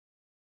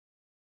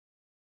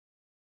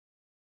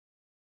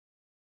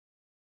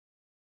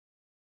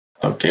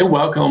Okay,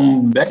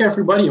 welcome back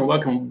everybody, and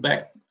welcome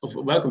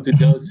to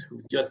those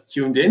who just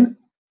tuned in.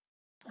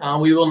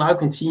 We will now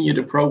continue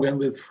the program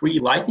with 3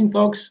 lightning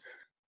talks,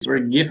 which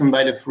were given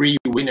by the 3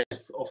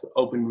 winners of the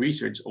Open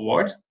Research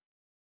Award.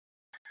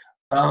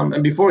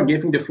 And before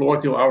giving the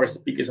floor to our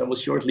speakers, I will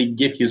shortly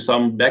give you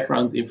some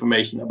background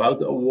information about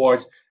the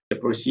award, the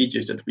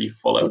procedures that we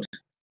followed.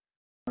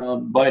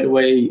 By the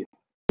way, can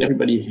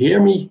everybody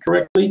hear me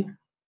correctly?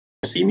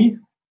 See me?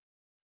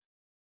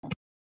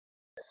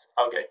 Yes.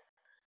 Okay.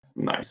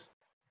 Nice.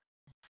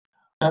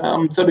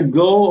 So the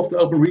goal of the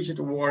Open Research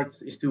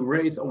Awards is to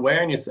raise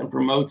awareness and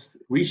promote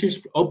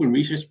open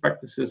research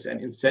practices and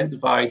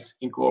incentivize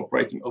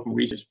incorporating open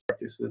research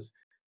practices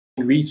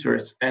in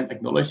research and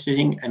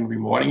acknowledging and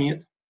rewarding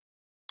it.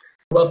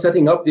 While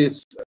setting up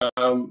this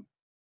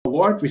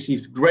award,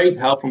 received great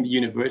help from the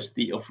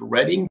University of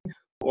Reading,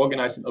 who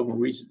organized an Open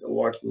Research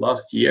Award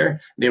last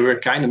year. They were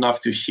kind enough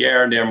to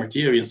share their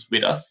materials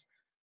with us.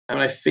 And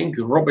I think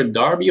Robert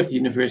Darby of the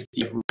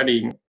University of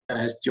Reading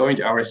has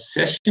joined our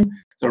session.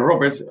 So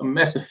Robert, a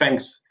massive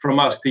thanks from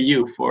us to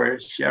you for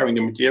sharing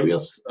the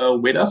materials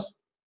with us.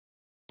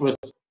 It was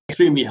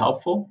extremely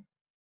helpful.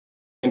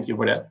 Thank you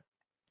for that.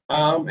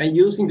 And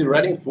using the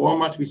Reading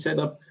format, we set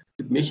up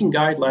submission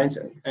guidelines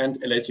and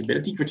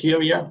eligibility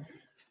criteria.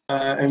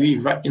 And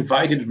we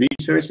invited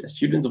researchers and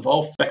students of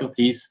all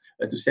faculties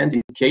to send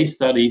in case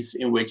studies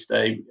in which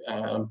they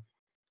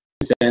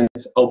present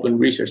open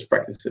research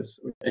practices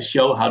and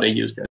show how they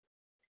use them.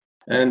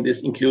 And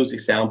this includes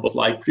examples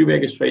like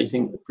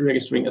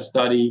pre-registering a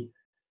study,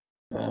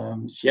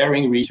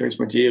 sharing research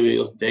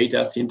materials,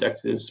 data,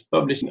 syntaxes,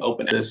 publishing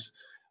open access,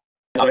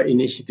 and other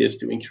initiatives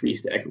to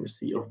increase the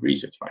accuracy of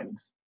research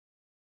findings.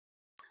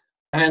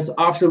 And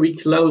after we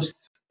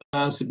closed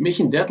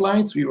submission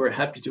deadlines, we were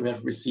happy to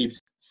have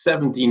received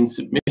 17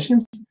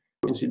 submissions.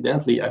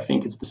 Coincidentally, I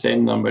think it's the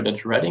same number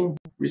that Reading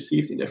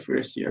received in their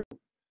first year.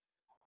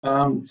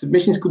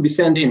 Submissions could be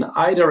sent in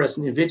either as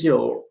an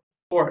individual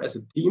or as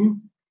a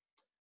team.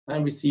 I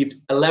received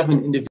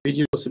 11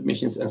 individual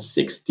submissions and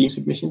 6 team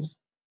submissions.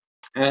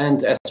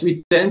 And as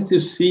we tend to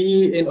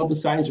see in open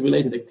science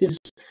related activities,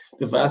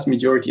 the vast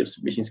majority of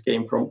submissions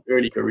came from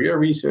early career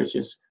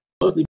researchers,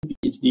 mostly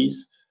PhDs.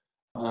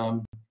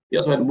 We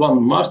also had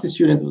 1 master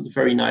student, it was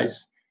very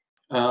nice.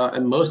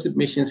 And most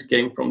submissions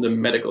came from the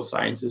medical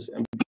sciences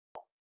and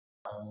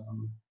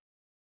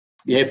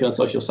behavioral and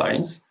social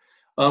science.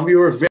 We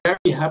were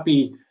very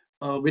happy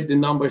with the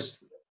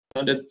numbers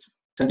that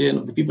sent in,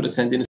 of the people that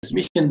sent in a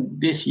submission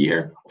this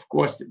year. Of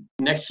course,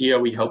 next year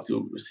we hope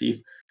to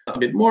receive a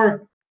bit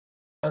more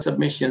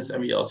submissions, and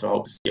we also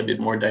hope to see a bit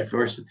more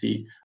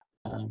diversity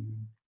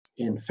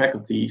in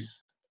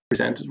faculties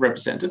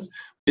represented.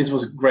 This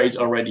was great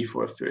already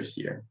for a first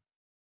year.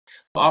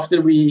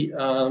 After we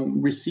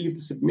received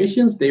the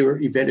submissions, they were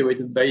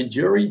evaluated by a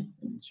jury.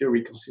 The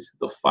jury consisted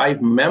of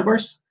 5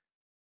 members,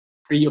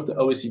 3 of the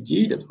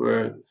OSCG, that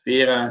were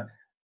Vera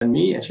and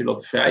me and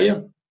Charlotte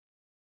Vrijen.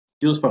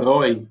 Jules van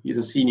Rooij, he's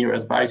a senior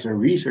advisor in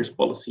research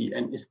policy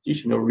and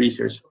institutional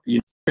research of the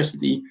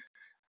university.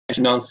 And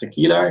Shannon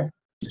Sakilar,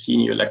 a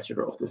senior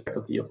lecturer of the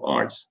Faculty of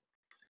Arts.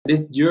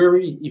 This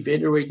jury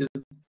evaluated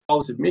all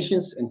the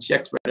submissions and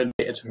checked whether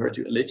they adhered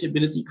to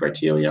eligibility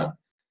criteria.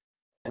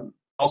 And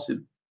also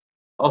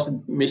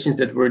submissions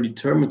that were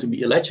determined to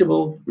be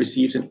eligible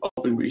received an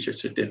open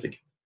research certificate.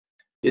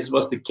 This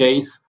was the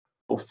case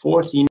for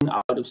 14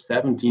 out of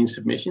 17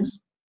 submissions.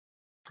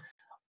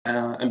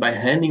 And by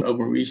handing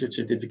open research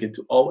certificate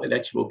to all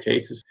eligible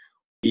cases,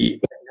 we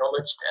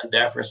acknowledged the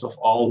endeavors of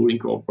all who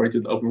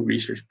incorporated open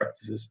research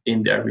practices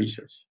in their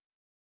research.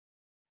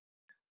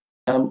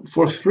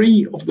 For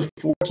 3 of the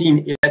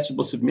 14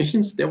 eligible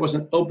submissions, there was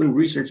an open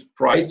research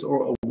prize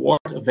or award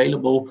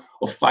available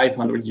of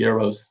 500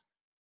 euros.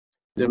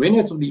 The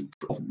winners of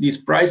these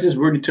prizes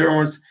were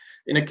determined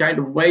in a kind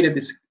of way that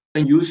is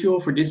unusual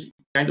for this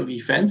kind of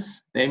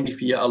events, namely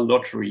via a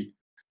lottery.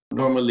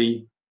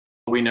 Normally,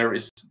 the winner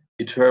is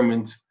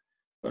determined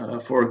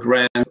for a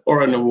grant,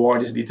 or an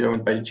award is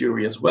determined by the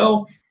jury as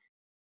well.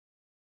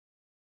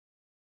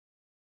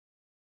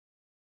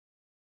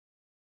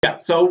 Yeah,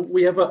 so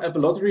we have a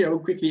lottery. I will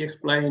quickly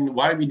explain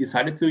why we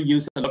decided to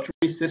use a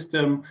lottery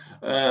system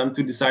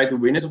to decide the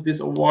winners of this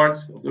award,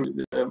 of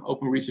the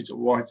Open Research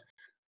Awards.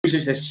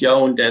 Research has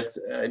shown that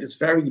it is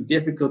very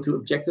difficult to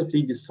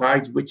objectively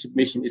decide which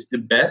submission is the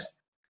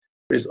best.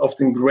 There is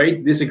often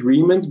great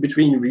disagreement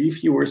between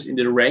reviewers in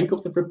the rank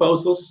of the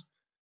proposals.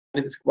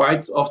 And it is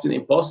quite often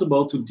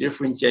impossible to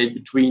differentiate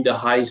between the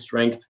highest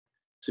ranked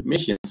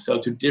submissions,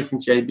 so to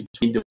differentiate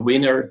between the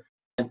winner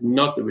and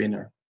not the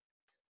winner.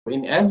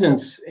 In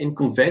essence, in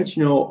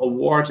conventional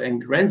award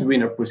and grant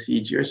winner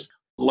procedures,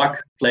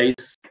 luck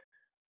plays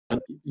a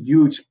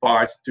huge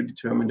part to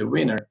determine the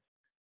winner.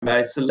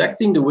 By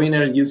selecting the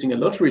winner using a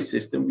lottery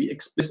system, we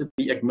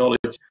explicitly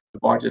acknowledge the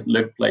part that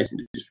luck plays in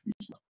the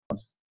distribution of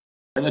funds.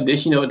 An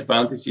additional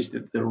advantage is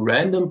that the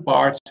random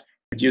part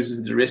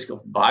reduces the risk of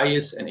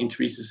bias and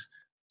increases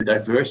the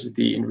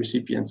diversity in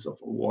recipients of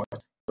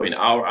awards. So in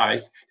our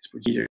eyes, this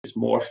procedure is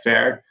more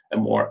fair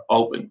and more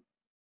open.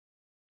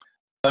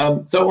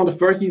 So on the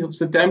 30th of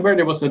September,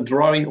 there was a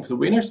drawing of the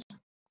winners.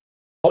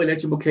 All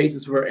eligible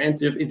cases were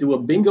entered into a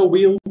bingo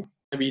wheel,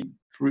 and we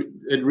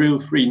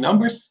drew 3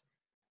 numbers.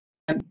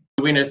 And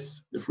the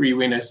 3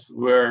 winners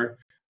were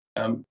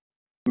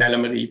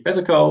Melle-Marie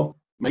Petterko,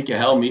 Mieke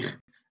Helmich,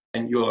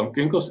 and Joram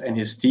Kunkels and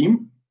his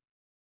team.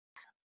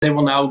 They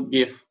will now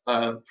give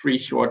 3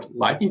 short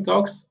lightning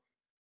talks.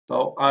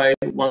 So I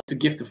want to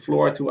give the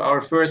floor to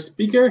our first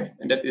speaker,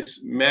 and that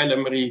is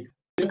Melle-Marie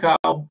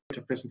Petterko, with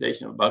a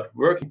presentation about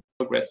work in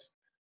progress,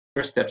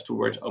 first steps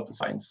towards open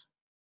science.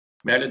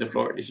 Merle, the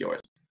floor is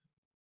yours.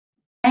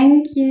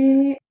 Thank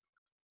you.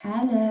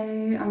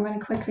 Hello, I'm going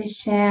to quickly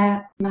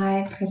share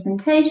my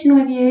presentation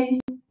with you.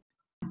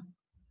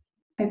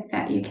 Hope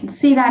that you can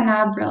see that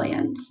now.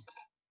 Brilliant.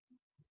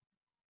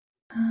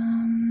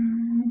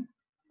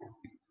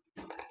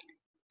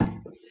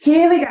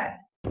 Here we go.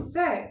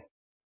 So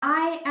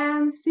I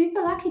am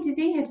super lucky to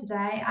be here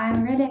today.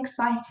 I'm really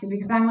excited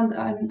because I'm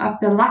one of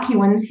the lucky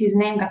ones whose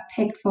name got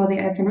picked for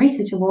the Open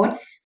Research Award,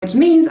 which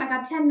means I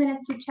got 10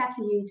 minutes to chat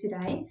to you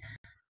today.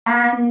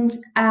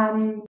 And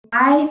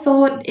I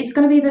thought it's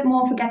going to be a bit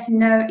more for get to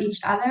know each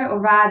other, or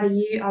rather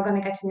you are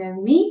going to get to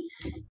know me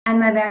and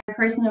my very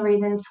personal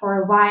reasons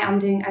for why I'm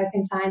doing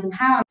open science and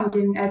how I'm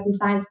doing open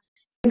science.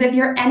 Because if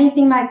you're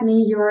anything like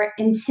me, you're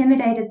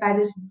intimidated by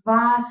this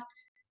vast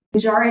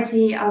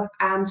majority of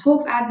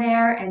talks out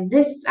there and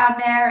lists out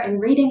there and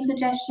reading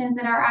suggestions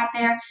that are out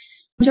there,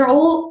 which are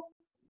all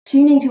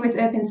tuning towards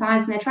open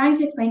science, and they're trying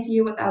to explain to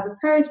you what are the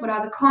pros, what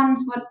are the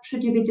cons, what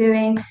should you be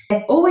doing.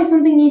 There's always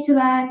something new to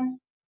learn.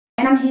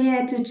 And I'm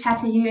here to chat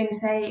to you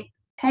and say,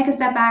 take a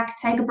step back,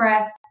 take a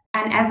breath,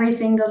 and every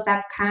single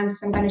step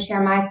counts. I'm going to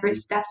share my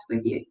first steps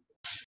with you.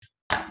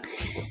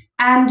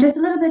 Just a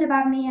little bit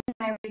about me and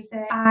my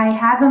research. I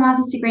have a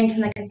master's degree in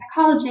clinical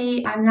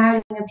psychology. I'm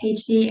now doing a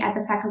PhD at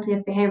the Faculty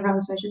of Behavioral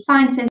and Social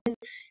Sciences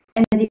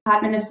in the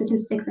Department of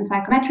Statistics and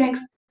Psychometrics,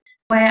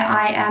 where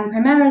I am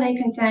primarily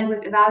concerned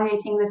with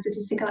evaluating the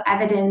statistical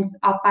evidence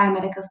of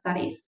biomedical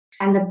studies.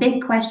 And the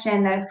big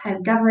question that is kind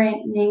of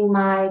governing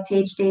my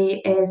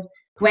PhD is,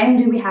 when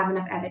do we have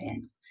enough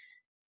evidence?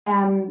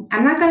 I'm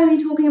not going to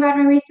be talking about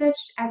my research,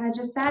 as I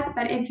just said,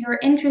 but if you're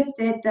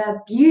interested, the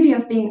beauty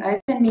of being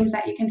open means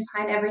that you can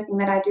find everything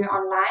that I do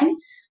online.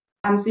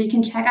 So you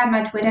can check out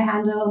my Twitter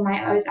handle, my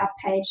OSAP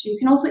page. You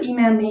can also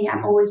email me.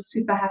 I'm always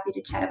super happy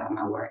to chat about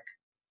my work.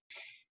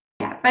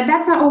 Yeah, but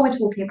that's not all we're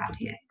talking about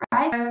here,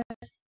 right? So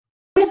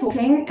we're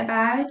talking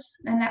about,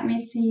 and let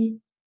me see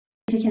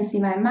if you can see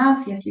my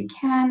mouse. Yes, you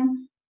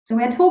can. So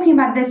we're talking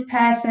about this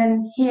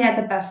person here at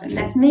the bottom.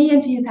 That's me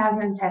in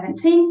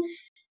 2017.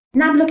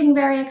 Not looking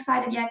very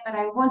excited yet, but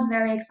I was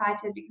very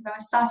excited because I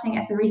was starting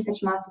as a research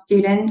master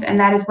student, and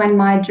that is when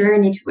my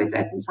journey towards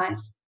open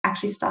science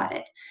actually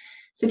started.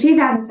 So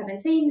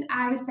 2017,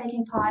 I was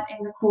taking part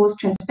in the course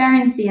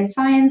Transparency in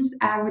Science,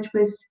 which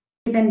was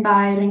given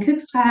by Rien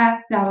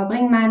Hoekstra, Laura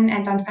Brinkman,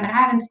 and Don van der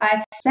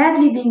Havenswijk,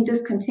 sadly being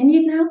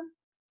discontinued now.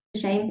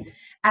 Shame.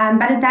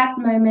 But at that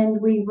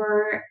moment, we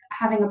were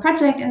having a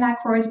project in that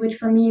course, which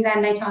for me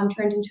then later on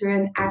turned into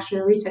an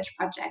actual research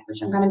project,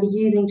 which I'm going to be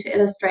using to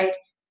illustrate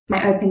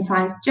my open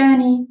science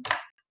journey,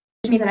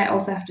 which means that I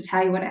also have to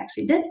tell you what I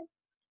actually did.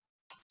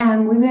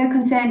 We were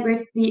concerned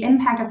with the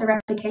impact of the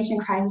replication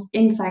crisis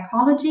in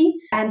psychology.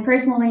 And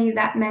personally,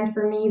 that meant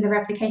for me the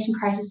replication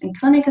crisis in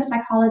clinical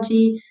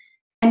psychology.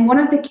 And one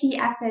of the key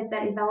efforts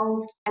that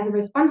evolved as a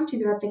response to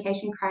the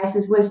replication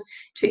crisis was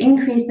to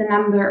increase the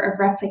number of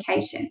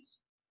replications.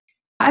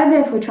 However,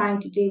 if we're trying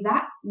to do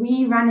that,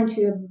 we run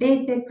into a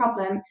big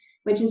problem,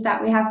 which is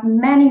that we have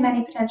many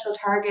potential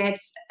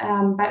targets,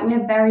 but we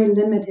have very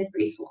limited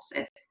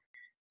resources,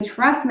 which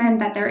for us meant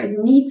that there is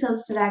a need to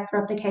select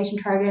replication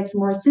targets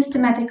more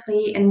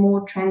systematically and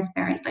more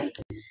transparently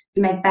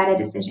to make better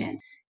decisions.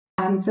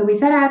 So we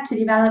set out to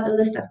develop a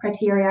list of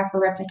criteria for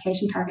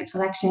replication target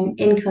selection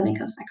in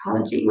clinical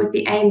psychology with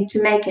the aim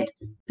to make it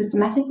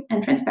systematic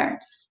and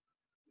transparent.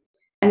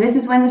 And this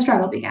is when the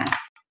struggle began.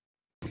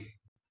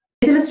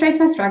 This illustrates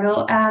my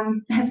struggle.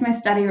 That's my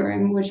study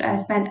room, which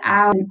I spent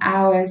hours and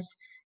hours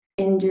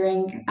in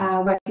during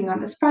working on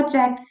this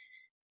project.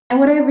 And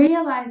what I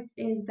realized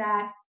is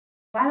that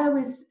while I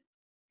was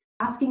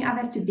asking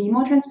others to be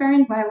more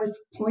transparent, while I was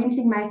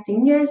pointing my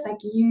fingers, like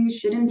you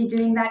shouldn't be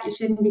doing that, you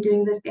shouldn't be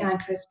doing this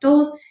behind closed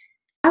doors,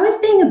 I was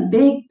being a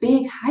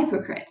big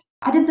hypocrite.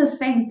 I did the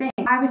same thing.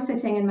 I was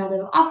sitting in my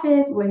little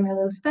office or in my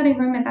little study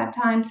room at that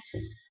time,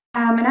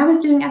 and I was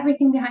doing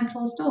everything behind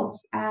closed doors,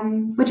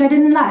 which I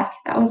didn't like.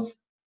 That was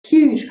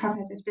huge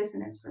cognitive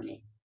dissonance for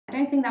me. I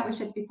don't think that we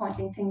should be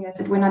pointing fingers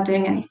if we're not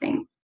doing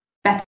anything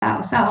better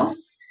ourselves.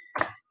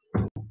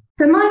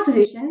 So my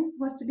solution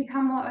was to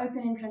become more open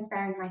and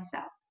transparent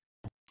myself.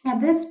 At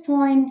this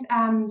point,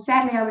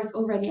 sadly, I was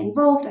already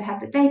involved. I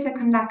had the data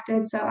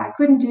conducted, so I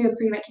couldn't do a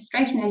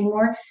pre-registration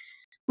anymore,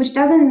 which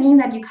doesn't mean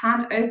that you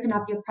can't open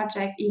up your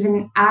project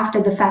even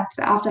after the fact,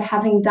 so after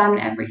having done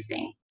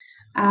everything.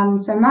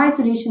 So my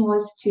solution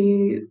was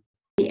to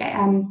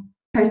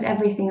post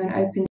everything on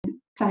Open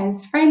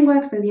Science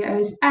Framework, so the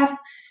OSF,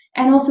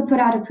 and also put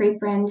out a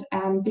preprint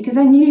because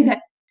I knew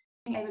that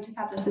being able to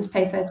publish this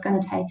paper is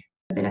going to take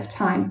a bit of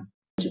time,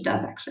 which it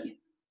does actually.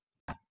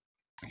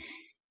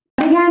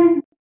 But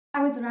again,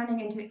 I was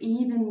running into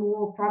even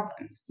more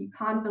problems. You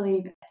can't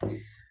believe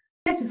it.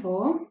 First of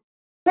all,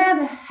 where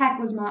the heck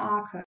was my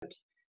R code?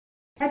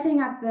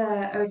 Setting up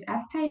the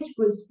OSF page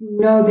was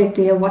no big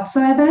deal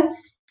whatsoever.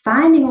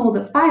 Finding all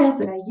the files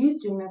that I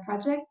used during my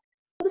project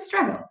was a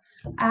struggle.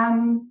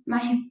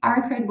 My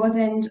R code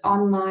wasn't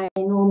on my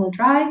normal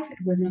drive, it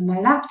wasn't on my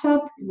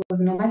laptop, it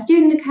wasn't on my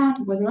student account,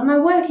 it wasn't on my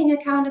working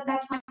account at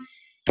that time.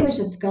 It was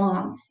just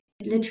gone.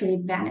 It literally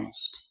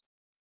vanished.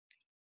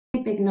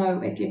 Big no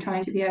if you're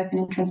trying to be open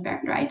and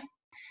transparent, right?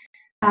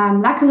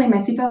 Luckily,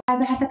 my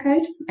supervisor had the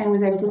code and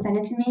was able to send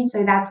it to me,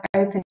 so that's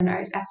open on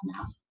OSF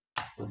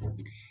now.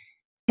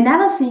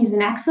 Analyses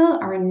in Excel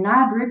are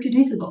not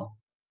reproducible.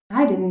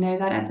 I didn't know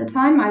that at the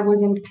time. I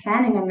wasn't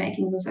planning on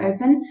making this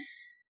open.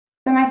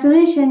 So my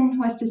solution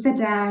was to sit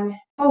down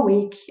for a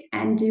week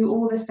and do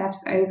all the steps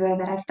over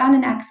that I've done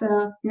in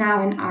Excel,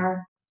 now in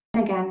R.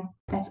 And again,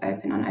 that's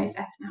open on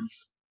OSF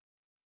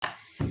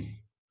now.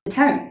 The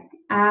tone.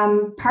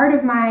 Part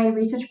of my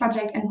research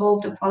project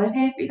involved a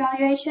qualitative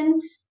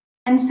evaluation,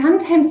 and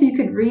sometimes you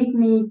could read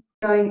me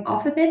going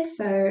off a bit.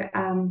 So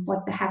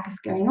what the heck is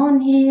going on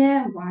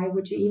here? Why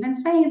would you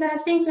even say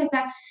that? Things like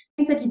that,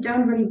 things that you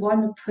don't really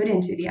want to put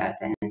into the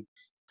open.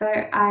 So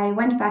I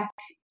went back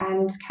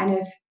and kind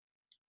of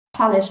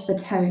polished the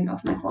tone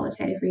of my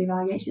qualitative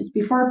reevaluations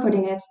before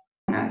putting it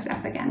on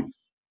OSF again.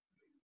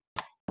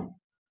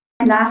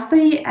 And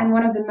lastly, and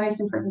one of the most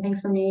important things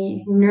for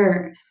me,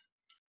 nerves.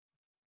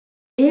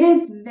 It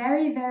is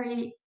very,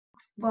 very,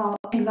 well,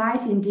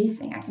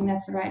 anxiety-inducing, I think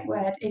that's the right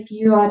word, if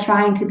you are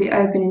trying to be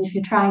open and if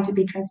you're trying to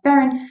be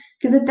transparent,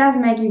 because it does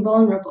make you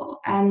vulnerable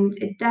and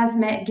it does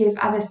give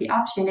others the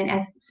option, and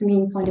as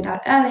Samin pointed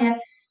out earlier,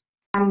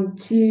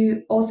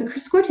 to also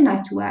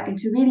scrutinize to work and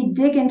to really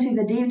dig into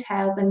the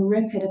details and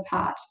rip it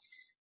apart.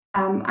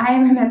 I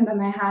remember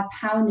my heart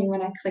pounding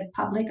when I clicked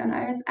public on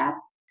OSF,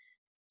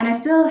 and I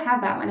still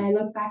have that when I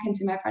look back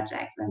into my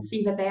projects and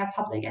see that they are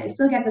public. I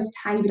still get this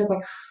tiny bit of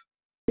like,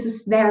 this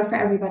is there for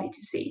everybody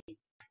to see.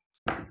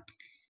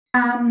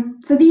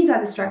 So these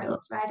are the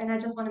struggles, right? And I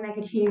just want to make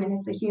it human.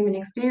 It's a human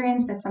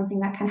experience. That's something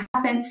that can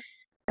happen.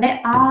 There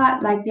are,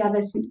 like the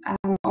others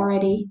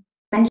already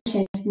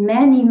mentioned,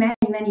 many, many,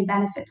 many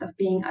benefits of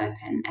being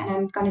open. And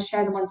I'm going to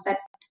share the ones that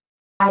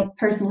I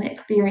personally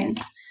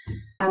experienced.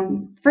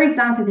 For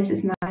example, this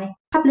is my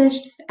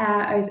published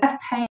OSF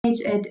page.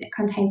 It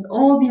contains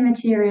all the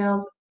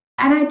materials.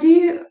 And I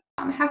do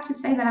have to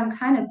say that I'm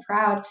kind of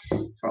proud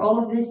for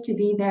all of this to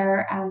be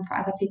there for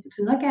other people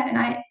to look at. And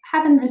I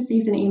haven't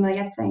received an email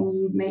yet saying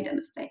you made a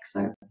mistake.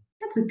 So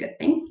that's a good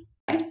thing,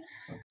 right?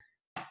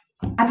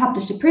 I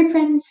published a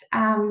preprint.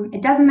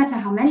 It doesn't matter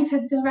how many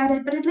people read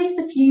it, but at least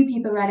a few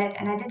people read it.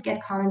 And I did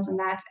get comments on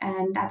that.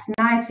 And that's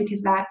nice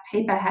because that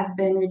paper has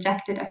been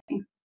rejected, I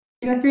think,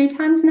 2 or 3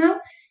 times now.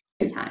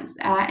 2 times.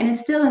 And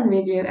it's still in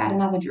review at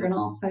another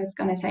journal. So it's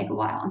going to take a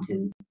while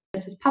until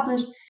this is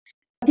published.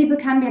 People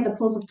can be at the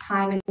pulse of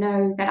time and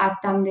know that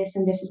I've done this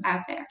and this is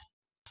out there.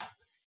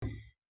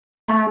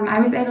 I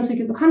was able to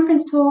give a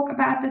conference talk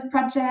about this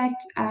project,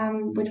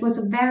 which was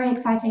a very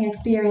exciting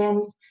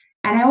experience.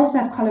 And I also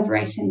have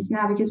collaborations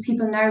now because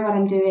people know what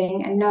I'm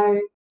doing and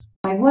know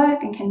my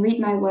work and can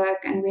read my work.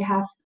 And we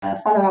have a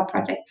follow-up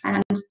project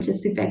planned, which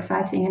is super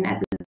exciting and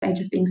at the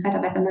stage of being set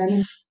up at the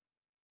moment.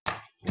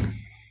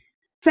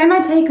 So my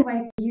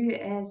takeaway for you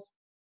is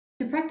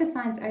to practice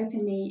science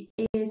openly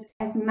is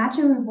as much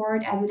a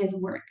reward as it is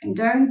work. And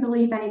don't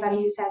believe anybody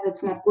who says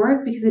it's not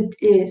work, because it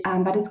is,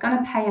 but it's going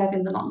to pay off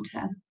in the long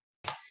term.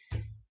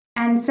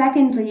 And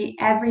secondly,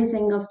 every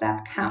single step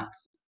counts.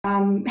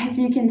 As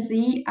you can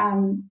see,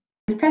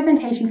 this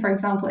presentation, for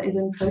example,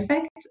 isn't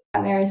perfect.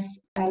 There's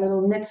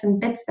little nits and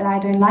bits that I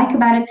don't like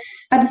about it,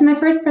 but this is my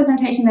first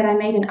presentation that I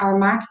made in R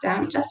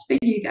Markdown just for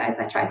you guys.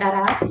 I tried that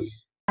out.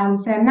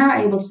 So I'm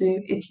now able to,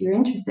 if you're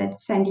interested,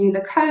 send you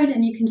the code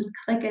and you can just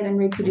click it and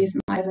reproduce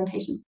my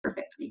presentation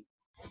perfectly.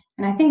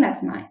 And I think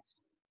that's nice.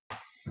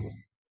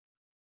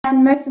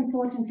 And most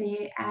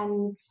importantly,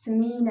 and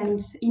Samin and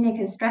Inik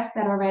has stressed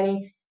that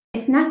already,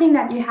 it's nothing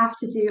that you have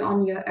to do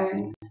on your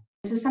own.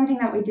 This is something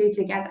that we do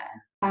together.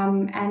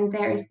 And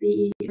there is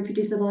the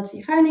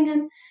Reproducibility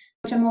Groningen,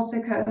 which I'm also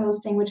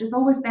co-hosting, which is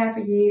always there for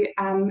you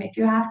if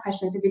you have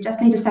questions, if you just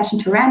need a session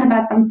to rant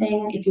about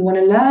something, if you want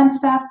to learn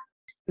stuff.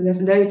 So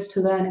there's loads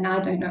to learn and I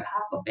don't know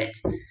half of it.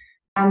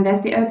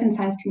 There's the Open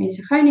Science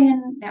Community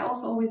Groningen. They're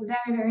also always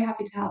very, very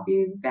happy to help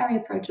you, very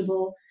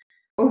approachable,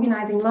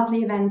 organizing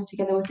lovely events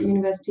together with the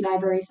university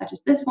library, such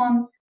as this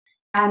one.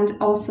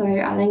 And also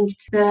I linked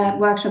the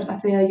workshops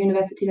of the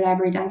university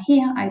library down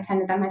here. I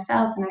attended them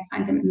myself and I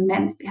find them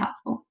immensely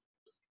helpful.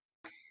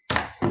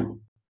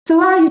 So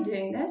while you're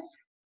doing this,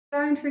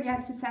 don't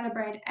forget to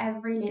celebrate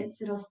every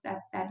little step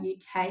that you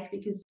take,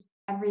 because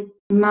every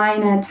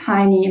minor,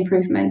 tiny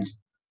improvement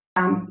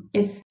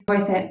is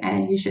worth it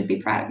and you should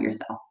be proud of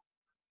yourself.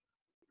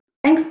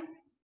 Thanks.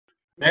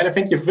 Mette,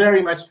 thank you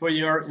very much for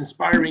your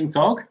inspiring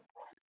talk.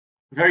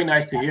 very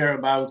nice to hear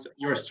about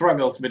your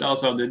struggles, but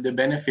also the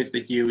benefits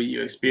that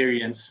you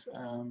experience.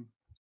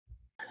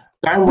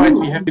 Time-wise,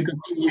 we have to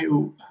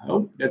continue.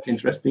 Oh, that's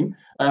interesting.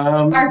 We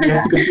have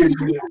to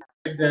continue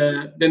with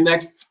the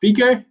next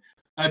speaker.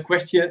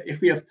 Question.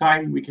 If we have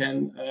time, we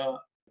can.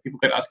 People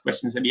can ask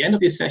questions at the end of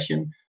this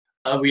session.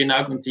 We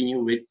now continue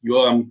with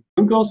Joram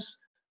Bunkels.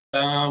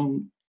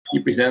 He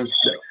presents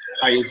the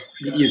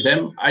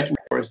ESM item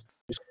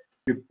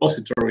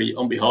repository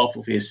on behalf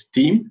of his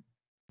team.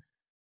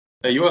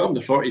 Joram,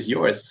 the floor is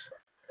yours.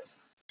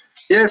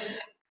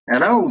 Yes.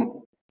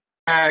 Hello.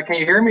 Can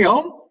you hear me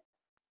all?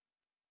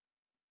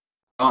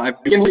 I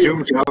can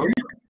zoom.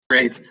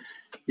 Great.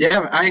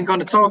 Yeah, I'm going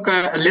to talk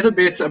a little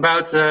bit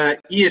about the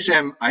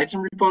ESM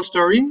item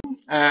repository.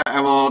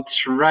 I will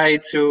try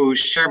to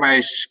share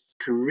my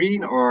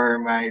screen or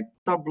my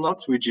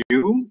tablet with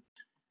you.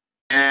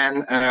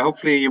 And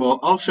hopefully you will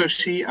also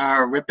see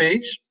our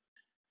webpage.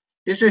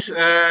 This is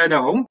the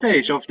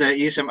homepage of the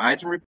ESM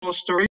item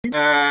repository.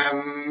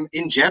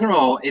 In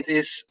general, it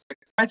is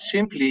quite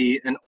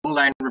simply an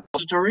online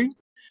repository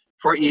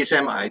for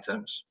ESM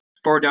items.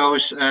 For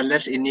those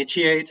less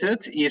initiated,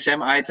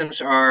 ESM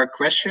items are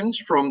questions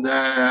from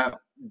the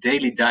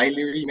daily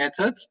diary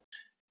method.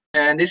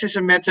 And this is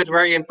a method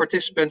wherein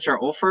participants are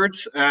offered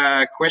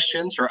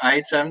questions or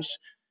items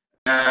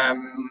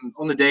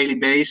on a daily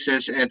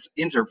basis at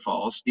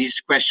intervals.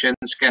 These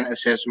questions can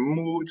assess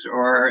mood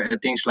or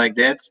things like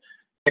that.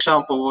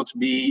 Example would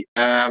be,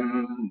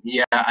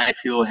 yeah, I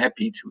feel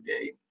happy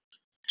today.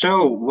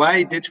 So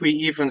why did we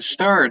even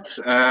start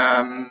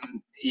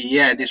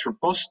this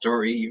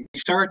repository? We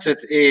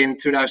started in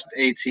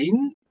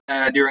 2018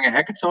 during a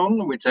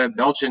hackathon with a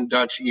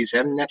Belgian-Dutch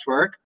ESM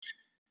network.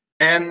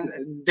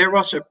 And there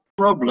was a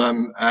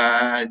problem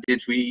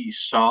that we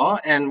saw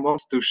and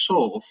wanted to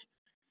solve.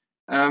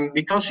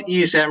 Because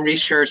ESM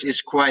research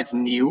is quite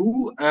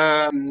new,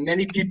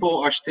 many people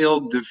are still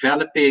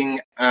developing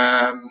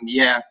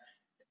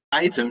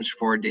items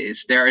for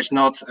this. There is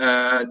not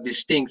a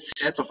distinct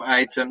set of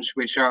items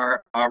which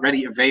are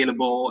already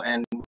available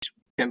and which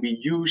can be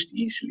used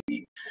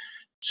easily.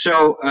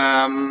 So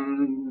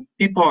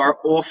people are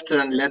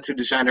often led to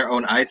design their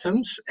own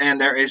items,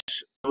 and there is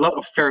a lot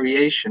of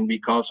variation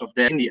because of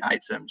that in the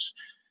items.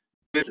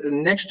 But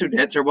next to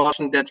that, there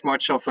wasn't that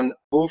much of an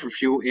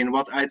overview in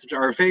what items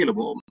are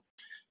available.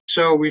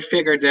 So we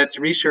figured that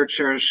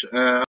researchers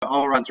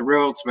all around the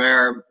world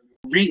were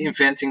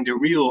reinventing the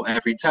wheel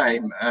every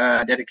time,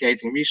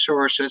 dedicating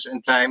resources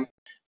and time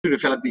to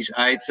develop these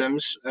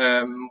items,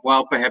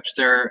 while perhaps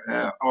there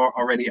are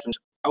already items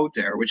out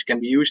there which can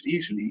be used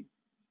easily.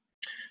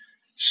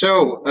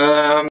 So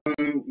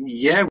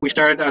we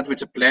started out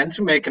with a plan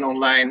to make an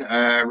online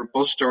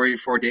repository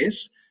for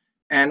this.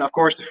 And of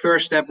course, the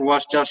first step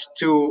was just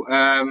to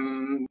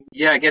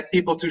get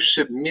people to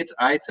submit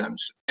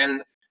items.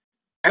 And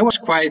I was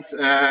quite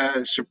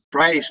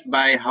surprised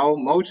by how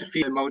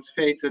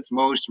motivated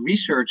most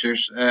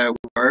researchers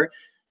were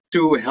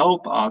to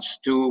help us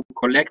to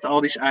collect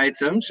all these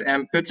items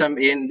and put them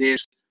in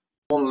this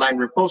online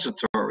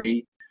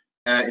repository.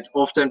 It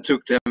often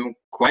took them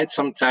quite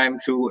some time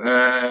to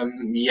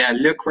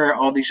look where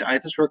all these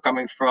items were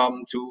coming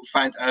from, to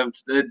find out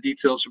the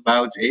details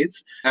about it.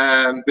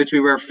 But we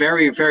were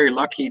very, very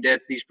lucky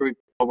that these people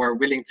were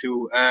willing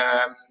to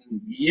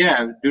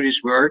do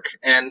this work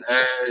and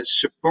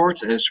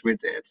support us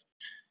with it.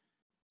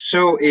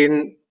 So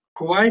in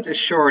quite a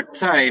short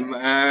time,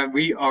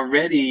 we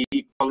already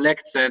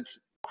collected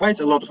quite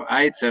a lot of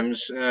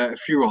items, a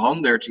few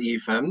hundred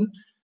even.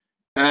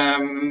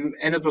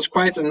 And it was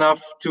quite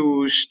enough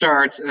to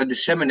start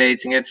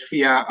disseminating it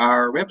via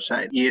our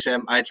website,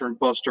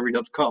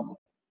 esmitemrepository.com.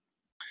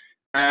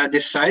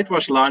 This site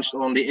was launched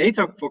on the 8th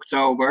of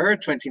October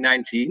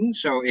 2019,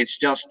 so it's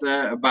just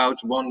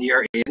about 1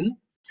 year in.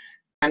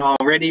 And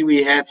already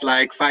we had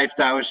like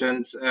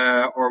 5,000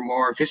 or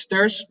more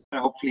visitors.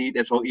 Hopefully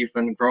that will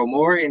even grow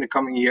more in the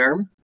coming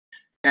year.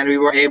 And we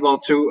were able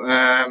to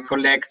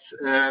collect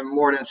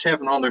more than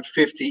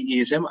 750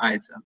 ESM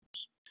items.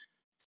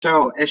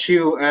 So as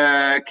you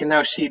can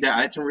now see the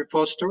item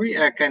repository,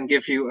 I can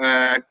give you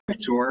a quick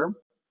tour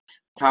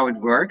of how it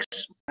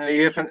works.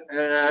 You have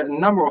a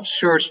number of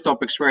search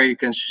topics where you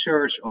can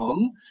search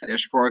on.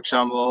 There's, for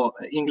example,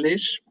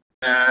 English.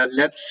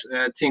 Let's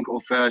think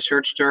of a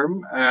search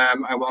term.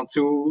 I want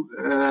to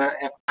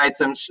have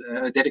items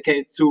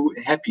dedicated to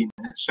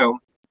happiness. So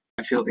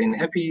I fill in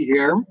happy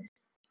here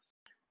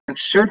and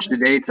search the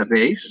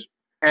database.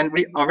 And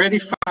we already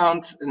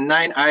found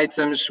 9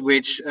 items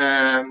which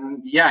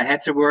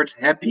had the word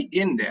happy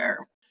in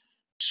there.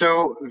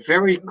 So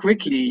very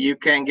quickly you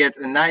can get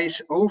a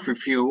nice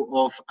overview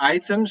of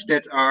items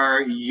that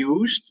are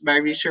used by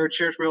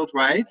researchers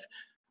worldwide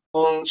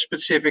on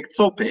specific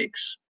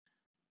topics.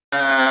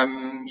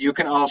 You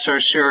can also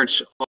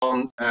search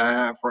on,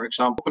 for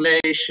example,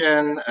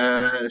 population,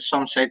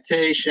 some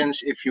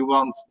citations if you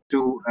want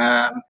to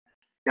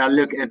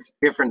look at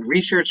different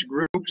research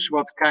groups,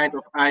 what kind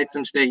of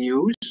items they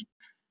use.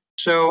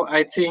 So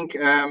I think,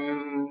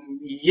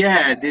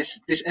 yeah,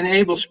 this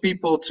enables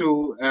people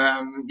to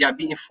yeah,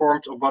 be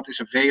informed of what is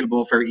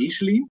available very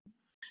easily.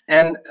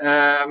 And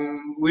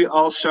we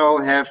also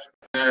have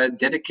a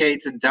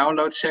dedicated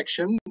download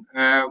section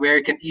where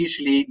you can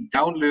easily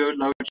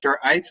download your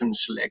item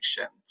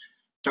selection.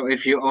 So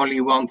if you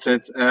only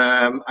wanted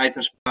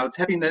items about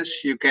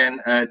happiness, you can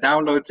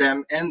download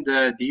them and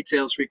the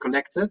details we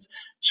collected.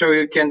 So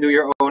you can do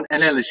your own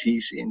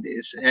analyses in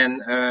this and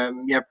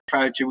yeah,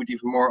 provide you with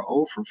even more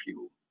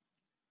overview.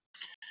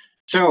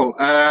 So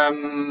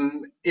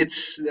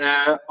it's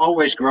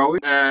always growing.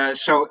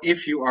 So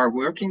if you are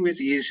working with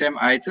ESM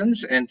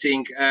items and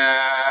think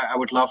I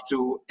would love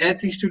to add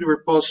these to the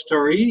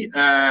repository,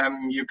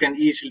 you can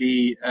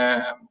easily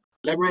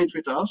collaborate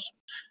with us.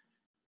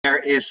 There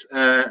is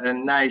a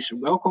nice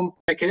welcome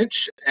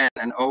package and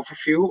an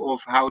overview of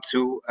how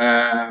to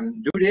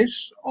do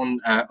this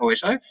on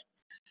OSF.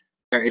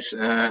 There is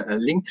a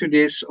link to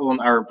this on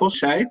our post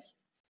site.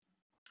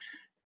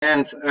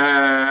 And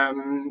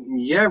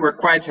yeah, we're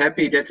quite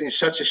happy that in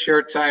such a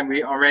short time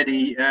we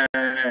already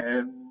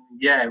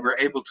yeah, we're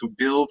able to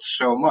build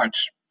so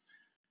much.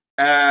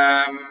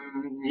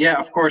 Yeah,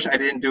 of course, I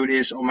didn't do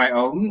this on my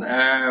own.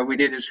 We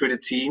did it with a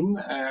team,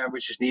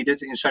 which is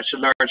needed in such a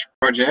large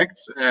project,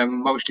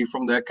 mostly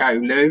from the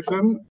KU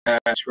Leuven.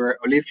 Which were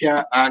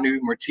Olivia, Anu,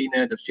 Martine,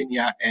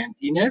 Davinia, and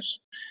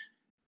Ines.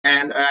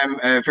 And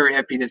I'm very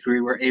happy that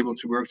we were able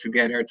to work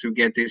together to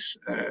get this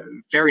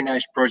very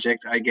nice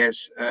project, I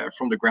guess,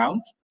 from the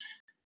ground.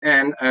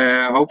 And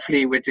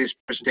hopefully with this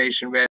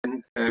presentation,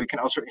 when we can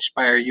also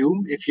inspire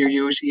you, if you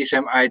use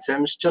ESM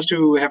items, just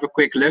to have a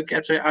quick look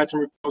at the item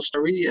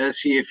repository,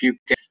 see if you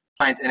can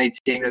find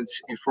anything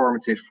that's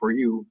informative for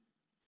you.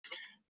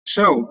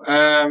 So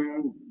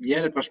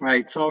yeah, that was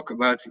my talk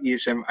about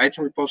ESM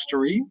item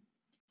repository.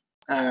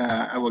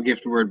 I will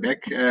give the word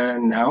back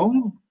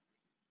now.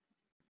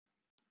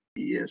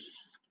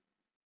 Yes.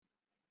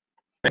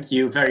 Thank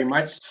you very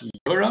much,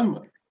 Joram.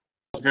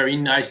 It was very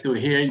nice to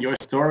hear your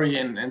story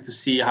and to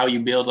see how you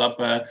build up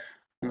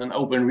an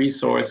open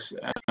resource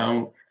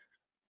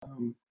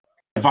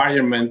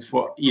environment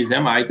for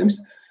ESM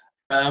items.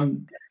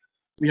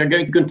 We are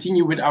going to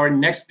continue with our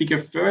next speaker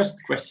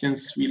first.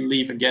 Questions we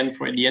leave again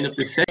for the end of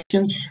the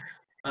sessions.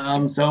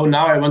 So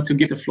now I want to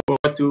give the floor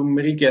to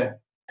Marieke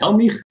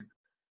Helmich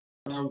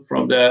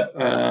from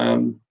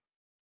the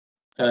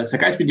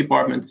psychiatry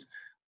department,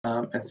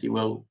 and she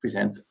will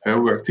present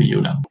her work to you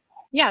now.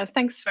 Yeah,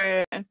 thanks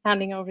for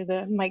handing over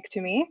the mic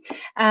to me.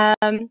 My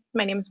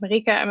name is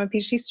Marieke. I'm a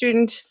PhD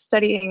student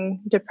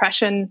studying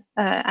depression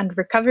and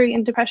recovery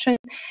in depression.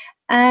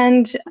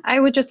 And I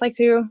would just like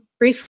to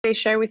briefly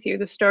share with you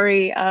the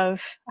story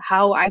of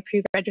how I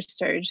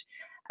pre-registered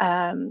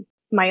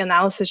my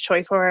analysis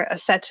choice for a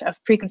set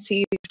of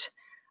preconceived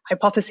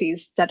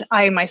hypotheses that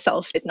I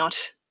myself did not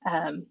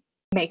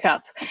make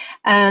up.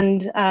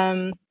 And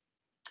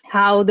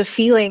how the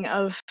feeling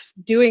of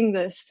doing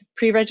this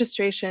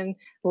pre-registration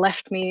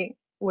left me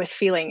with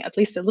feeling at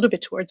least a little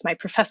bit towards my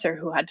professor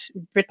who had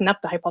written up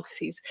the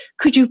hypotheses.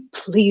 Could you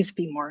please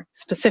be more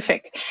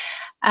specific?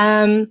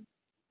 And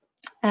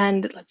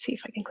let's see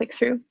if I can click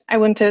through. I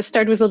want to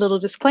start with a little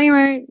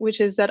disclaimer,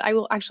 which is that I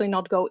will actually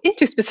not go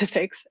into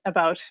specifics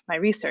about my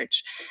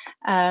research,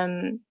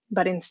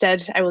 but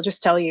instead I will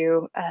just tell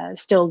you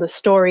still the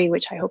story,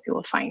 which I hope you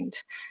will find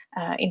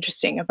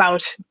interesting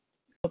about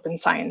open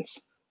science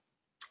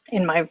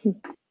in my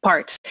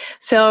part.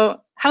 So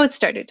how it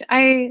started.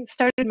 I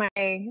started my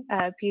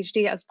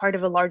PhD as part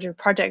of a larger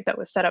project that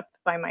was set up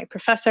by my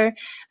professor.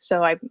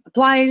 So I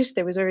applied,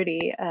 there was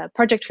already a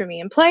project for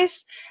me in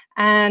place,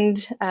 and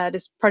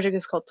this project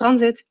is called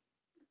Transit.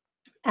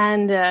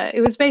 And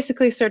it was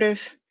basically sort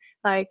of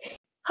like,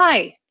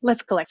 hi,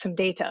 let's collect some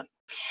data.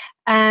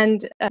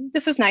 And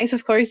this was nice,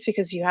 of course,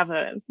 because you have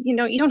you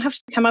don't have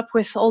to come up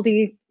with all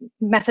the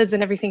methods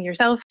and everything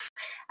yourself.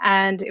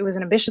 And it was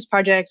an ambitious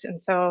project.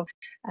 And so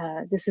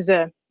this is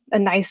a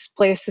nice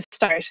place to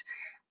start.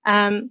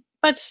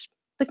 But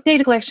the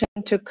data collection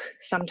took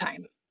some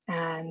time,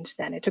 and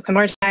then it took some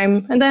more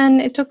time, and then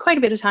it took quite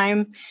a bit of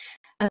time.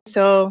 And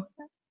so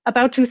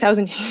about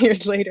 2,000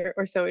 years later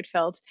or so, it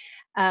felt,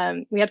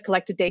 we had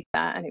collected data,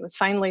 and it was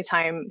finally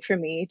time for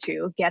me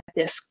to get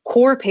this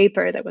core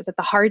paper that was at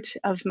the heart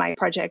of my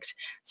project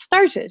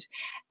started.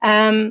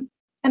 And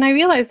I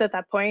realized at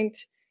that point,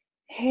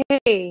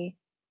 hey,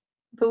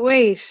 but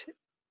wait,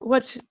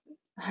 what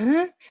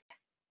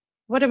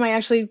am I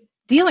actually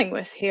dealing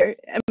with here?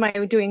 Am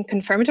I doing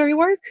confirmatory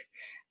work,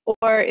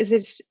 or is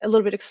it a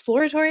little bit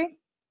exploratory?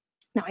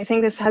 Now, I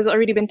think this has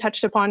already been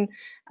touched upon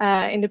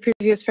in the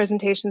previous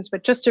presentations,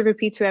 but just to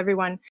repeat to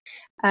everyone,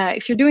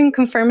 if you're doing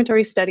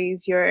confirmatory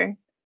studies, your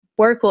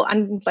work will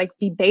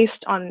be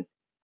based on an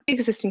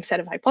existing set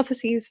of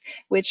hypotheses,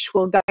 which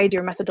will guide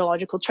your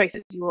methodological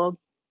choices. You will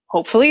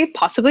hopefully,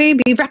 possibly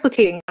be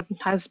replicating what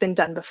has been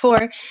done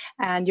before,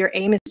 and your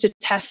aim is to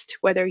test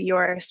whether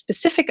your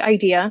specific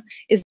idea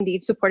is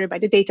indeed supported by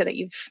the data that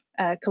you've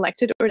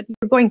collected or that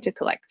you're going to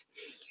collect.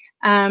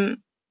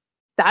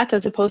 that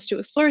as opposed to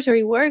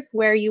exploratory work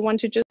where you want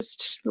to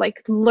just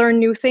like learn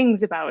new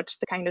things about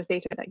the kind of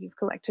data that you've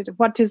collected.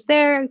 What is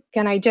there?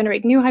 Can I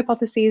generate new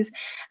hypotheses?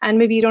 And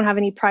maybe you don't have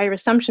any prior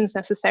assumptions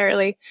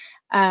necessarily,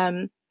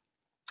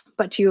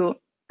 but you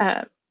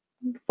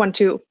want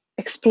to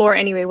explore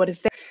anyway what is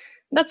there.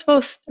 That's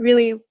both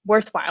really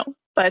worthwhile.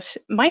 But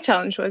my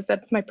challenge was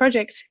that my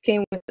project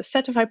came with a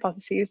set of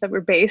hypotheses that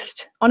were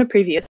based on a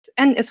previous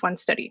NS1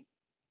 study.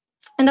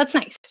 And that's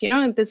nice, you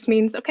know, this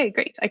means, okay,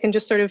 great. I can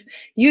just sort of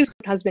use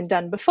what has been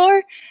done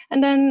before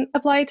and then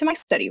apply it to my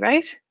study,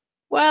 right?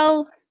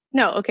 Well,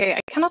 no, okay, I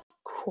cannot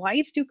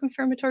quite do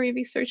confirmatory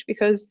research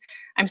because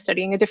I'm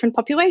studying a different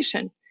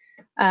population.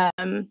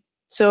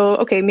 So,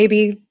 okay,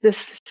 maybe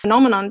this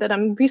phenomenon that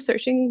I'm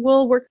researching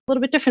will work a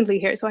little bit differently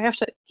here. So I have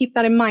to keep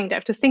that in mind. I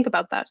have to think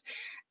about that.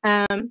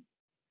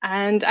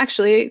 And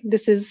actually,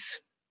 this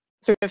is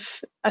sort of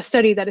a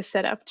study that is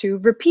set up to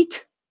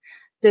repeat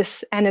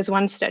this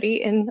NS1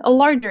 study in a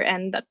larger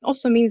N. That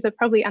also means that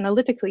probably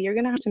analytically, you're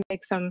going to have to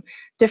make some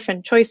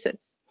different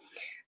choices.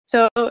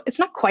 So it's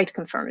not quite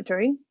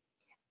confirmatory.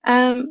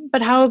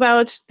 But how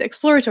about the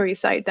exploratory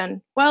side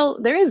then? Well,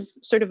 there is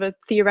sort of a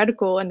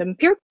theoretical and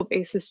empirical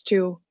basis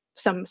to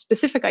some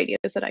specific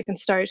ideas that I can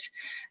start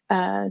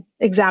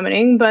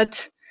examining.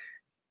 But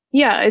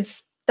yeah,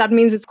 that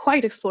means it's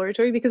quite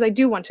exploratory because I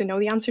do want to know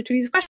the answer to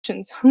these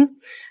questions.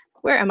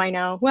 Where am I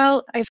now?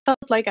 Well, I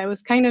felt like I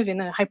was kind of in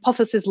a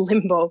hypothesis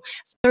limbo,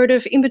 sort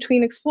of in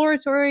between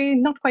exploratory,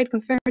 not quite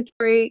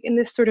confirmatory, in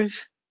this sort of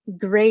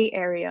gray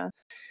area.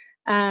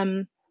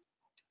 And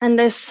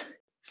this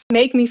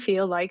made me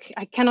feel like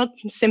I cannot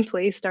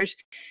simply start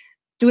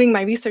doing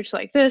my research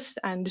like this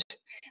and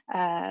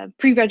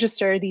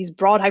pre-register these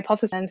broad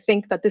hypotheses and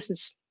think that this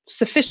is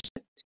sufficient,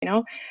 you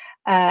know?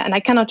 And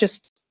I cannot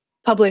just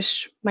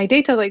publish my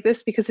data like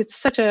this because it's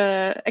such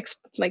a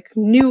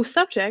new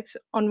subject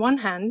on one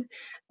hand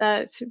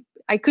that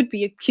I could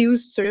be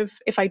accused sort of,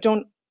 if I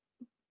don't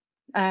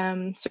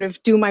sort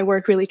of do my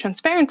work really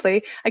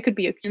transparently, I could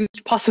be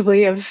accused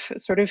possibly of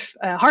sort of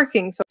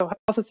harking, so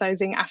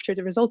hypothesizing after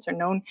the results are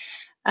known.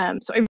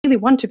 So I really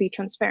want to be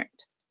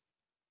transparent.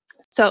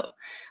 So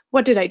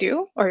what did I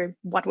do, or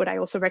what would I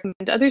also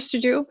recommend others to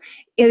do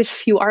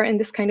if you are in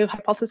this kind of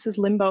hypothesis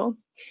limbo?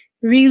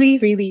 Really,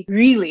 really,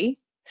 really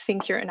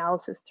think your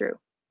analysis through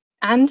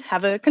and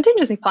have a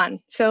contingency plan.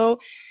 So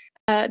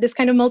this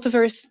kind of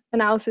multiverse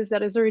analysis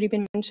that has already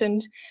been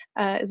mentioned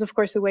is of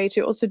course a way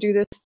to also do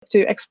this,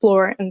 to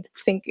explore and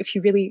think if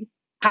you really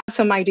have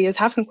some ideas,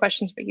 have some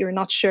questions, but you're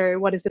not sure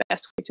what is the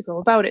best way to go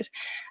about it.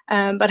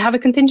 But have a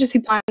contingency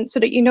plan so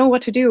that you know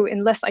what to do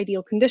in less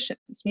ideal conditions.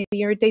 Maybe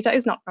your data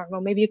is not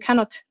normal. Maybe you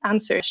cannot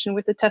answer a question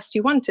with the test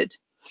you wanted.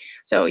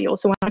 So you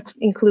also want to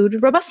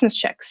include robustness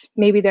checks.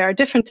 Maybe there are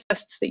different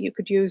tests that you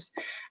could use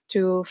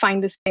to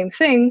find the same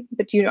thing,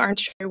 but you aren't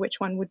sure which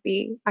one would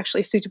be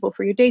actually suitable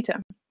for your data.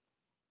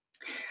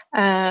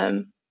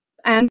 And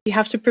you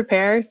have to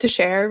prepare to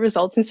share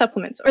results in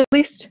supplements, or at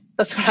least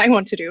that's what I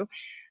want to do.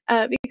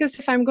 Because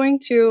if I'm going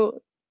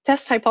to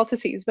test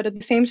hypotheses, but at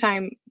the same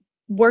time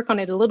work on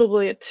it a little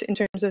bit in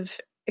terms of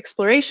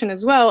exploration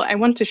as well, I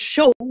want to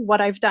show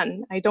what I've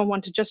done. I don't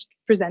want to just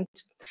present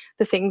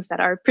the things that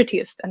are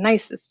prettiest and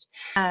nicest.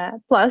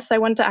 Plus, I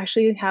want to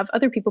actually have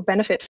other people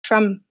benefit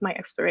from my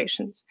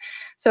explorations.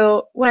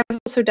 So what I've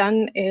also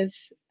done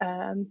is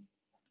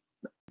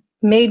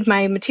made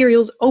my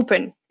materials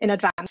open in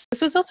advance.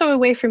 This was also a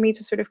way for me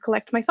to sort of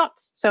collect my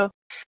thoughts. So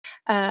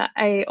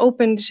I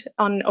opened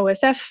on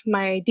OSF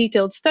my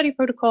detailed study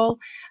protocol.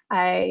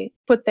 I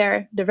put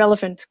there the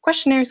relevant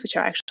questionnaires, which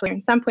are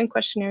actually sampling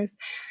questionnaires.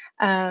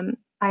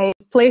 I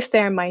placed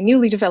there my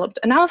newly developed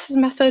analysis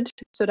method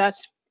so that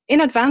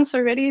in advance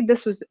already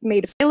this was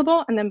made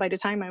available, and then by the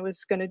time I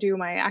was going to do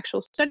my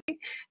actual study,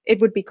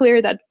 it would be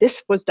clear that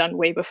this was done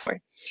way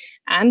before.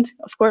 And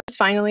of course,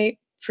 finally,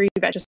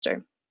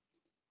 pre-register.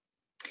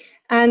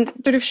 And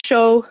sort of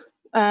show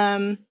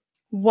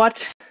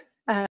what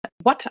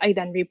I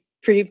then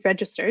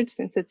pre-registered,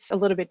 since it's a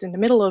little bit in the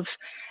middle of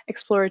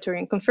exploratory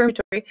and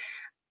confirmatory.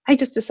 I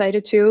just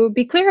decided to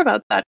be clear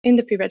about that in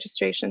the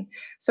pre-registration.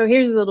 So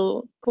here's a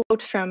little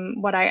quote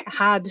from what I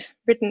had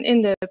written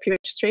in the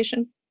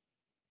pre-registration.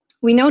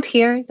 We note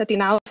here that the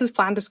analysis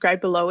plan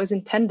described below is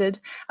intended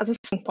as a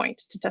starting point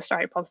to test our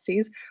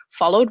hypotheses,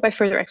 followed by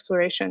further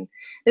exploration.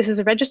 This is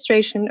a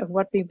registration of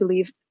what we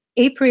believe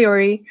a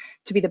priori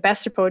to be the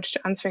best approach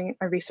to answering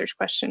a research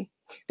question,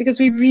 because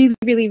we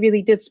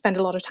really did spend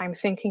a lot of time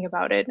thinking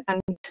about it,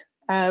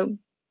 and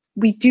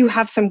we do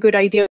have some good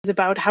ideas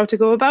about how to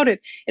go about it.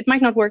 It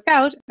might not work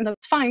out, and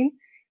that's fine,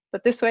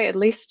 but this way at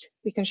least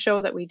we can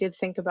show that we did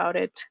think about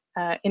it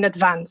in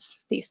advance,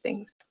 these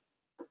things.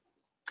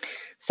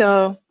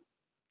 So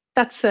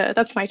that's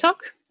my talk,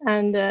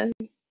 and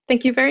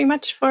thank you very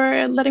much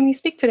for letting me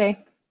speak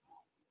today.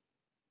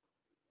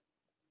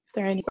 If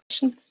there are any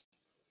questions.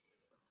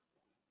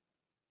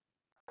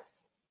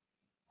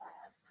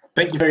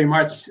 Thank you very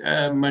much,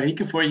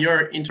 Marieke, for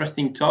your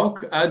interesting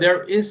talk.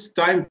 There is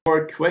time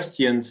for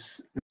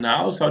questions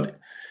now. So,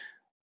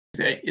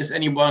 is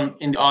anyone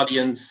in the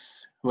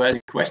audience who has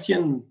a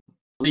question?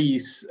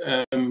 please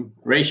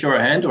raise your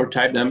hand or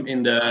type them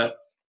in the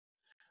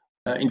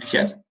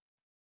chat.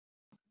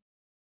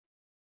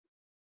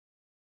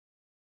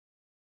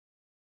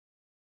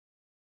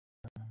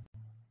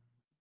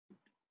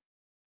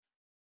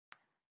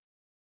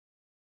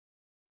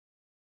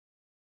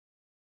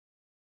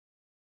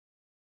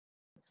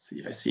 Let's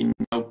see, I see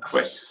no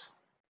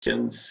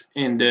questions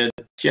in the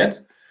chat.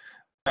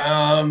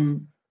 I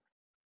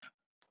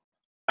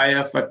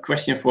have a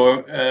question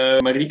for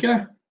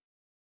Marika.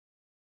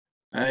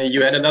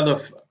 You had a lot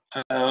of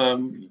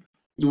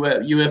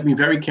you have been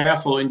very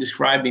careful in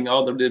describing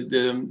all of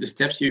the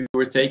steps you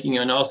were taking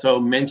and also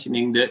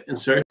mentioning the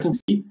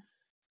uncertainty.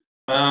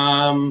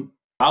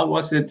 How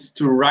was it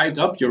to write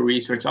up your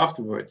research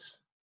afterwards,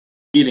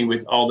 dealing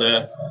with all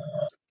the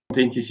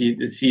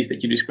contingencies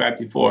that you described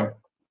before?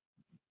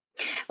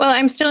 Well,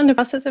 I'm still in the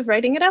process of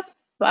writing it up,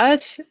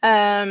 but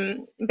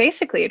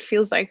basically it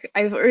feels like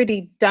I've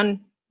already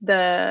done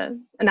the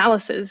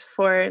analysis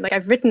for, like,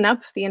 I've written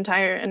up the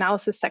entire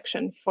analysis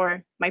section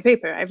for my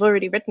paper. I've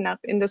already written up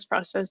in this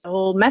process the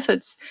whole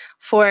methods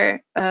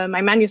for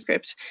my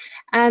manuscript.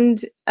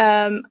 And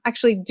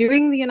actually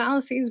doing the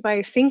analyses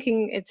by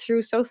thinking it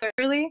through so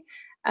thoroughly,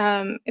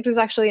 it was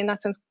actually in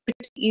that sense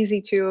pretty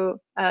easy to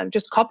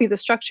just copy the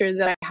structure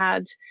that I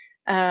had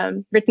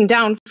written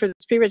down for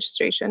this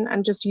pre-registration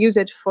and just use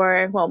it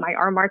for, well, my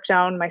R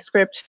markdown, my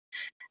script.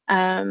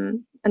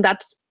 And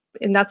that's,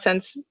 in that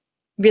sense,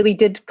 really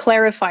did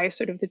clarify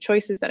sort of the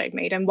choices that I'd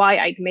made and why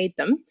I'd made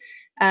them,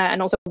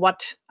 and also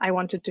what I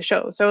wanted to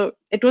show. So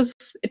it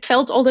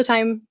felt all the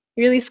time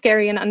really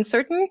scary and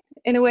uncertain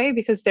in a way,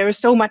 because there was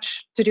so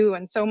much to do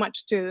and so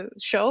much to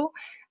show,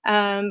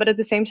 but at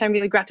the same time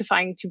really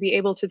gratifying to be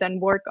able to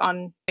then work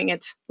on doing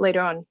it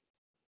later on.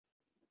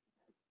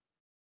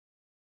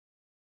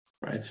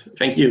 Right,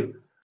 thank you.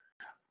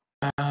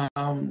 I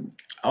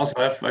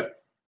also have a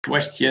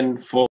question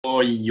for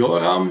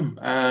Joram.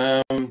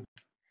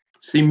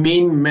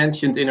 Simine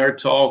mentioned in her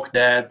talk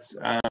that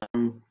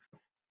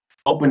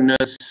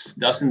openness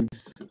doesn't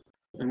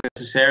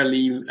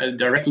necessarily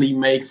directly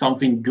make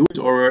something good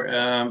or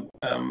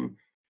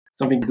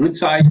something good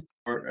side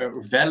or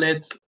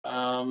valid.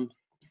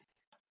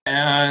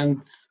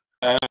 And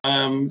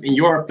in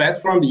your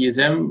platform, the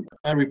ESM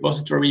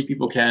repository,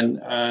 people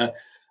can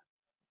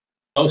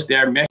post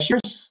their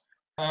measures,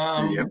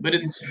 but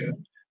it's,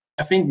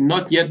 I think,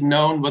 not yet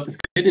known what the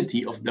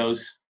validity of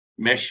those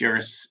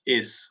measures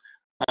is.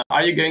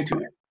 Are you going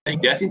to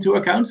take that into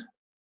account?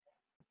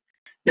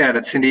 Yeah,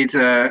 that's indeed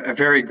a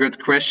very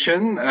good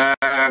question.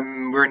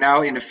 We're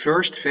now in the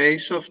first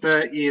phase of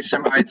the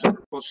ESM item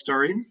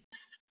repository.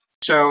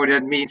 So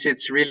that means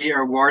it's really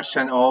a warts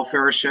and all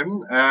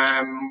version.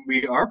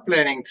 We are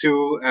planning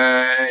to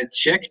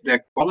check the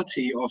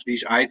quality of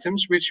these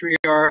items which we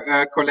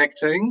are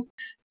collecting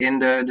in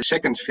the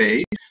second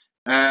phase.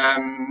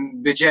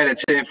 But yeah,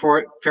 that's a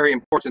very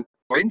important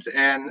point.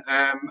 And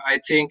I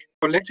think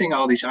collecting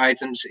all these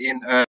items in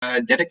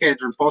a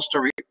dedicated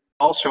repository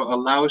also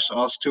allows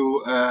us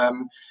to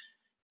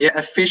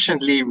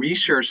efficiently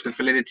research the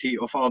validity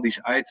of all these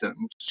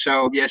items.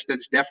 So yes,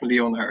 that's definitely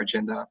on our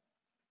agenda.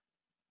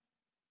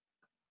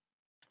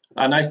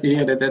 Nice to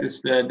hear that that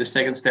is the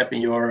second step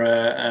in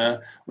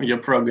your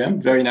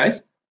program. Very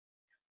nice.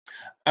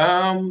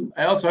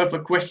 I also have a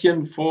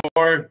question for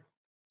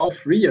all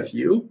three of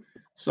you.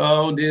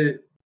 So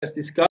as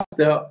discussed,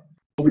 the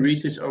Open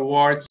Research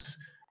Awards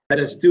had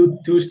a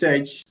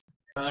two-stage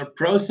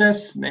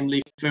process.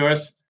 Namely,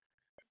 first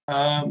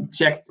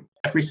checked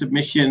every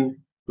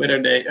submission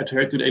whether they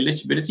adhere to the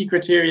eligibility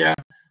criteria,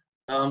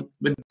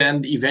 but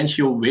then the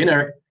eventual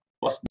winner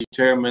was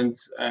determined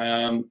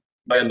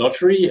by a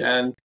lottery.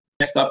 And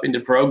next up in the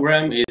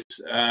program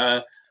is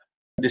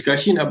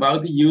discussion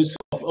about the use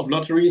of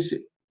lotteries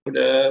for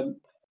the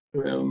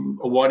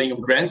awarding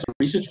of grants or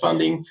research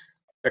funding.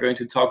 We're going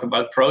to talk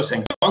about pros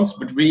and cons,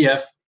 but we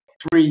have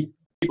three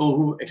people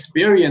who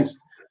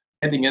experienced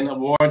getting an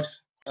award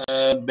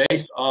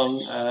based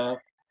on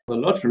the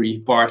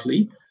lottery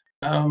partly.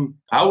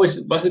 How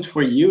was it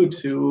for you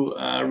to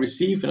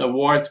receive an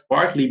award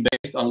partly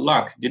based on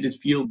luck? Did it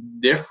feel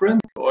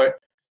different, or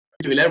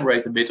could you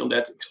elaborate a bit on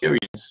that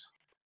experience?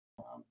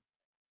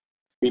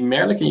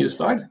 Merle, can you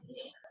start?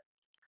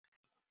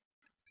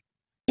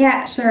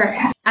 Yeah, sure.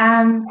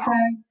 So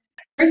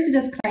first, a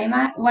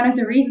disclaimer. One of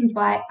the reasons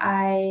why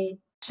I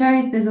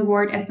chose this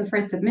award as the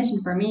first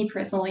submission for me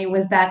personally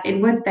was that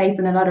it was based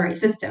on a lottery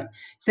system.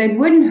 So it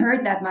wouldn't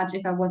hurt that much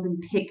if I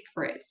wasn't picked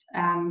for it.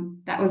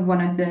 That was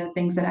one of the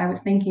things that I was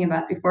thinking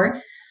about before.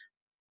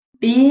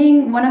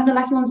 Being one of the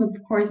lucky ones, of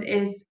course,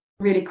 is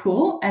really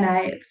cool, and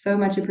I so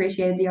much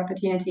appreciated the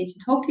opportunity to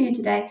talk to you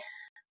today.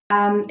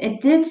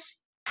 It did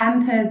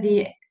hamper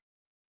the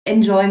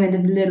enjoyment a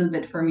little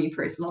bit for me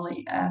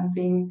personally,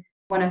 being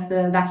one of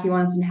the lucky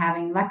ones and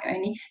having luck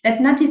only.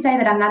 That's not to say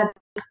that I'm not a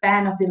big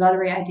fan of the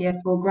lottery idea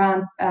for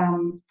grant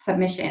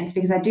submissions,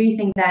 because I do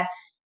think that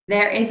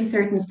there is a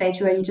certain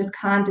stage where you just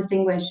can't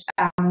distinguish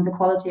the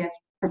quality of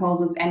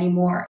proposals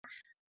anymore,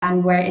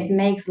 and where it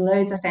makes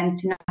loads of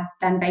sense to not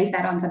then base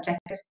that on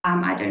subjective.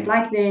 I don't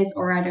like this,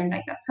 or I don't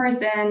like that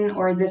person,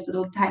 or this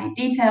little tiny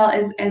detail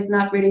is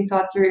not really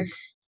thought through.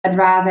 I'd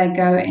rather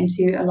go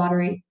into a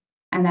lottery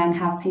and then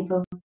have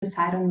people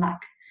decide on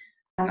luck.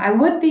 I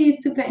would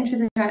be super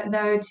interested,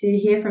 though, to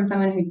hear from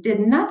someone who did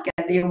not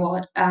get the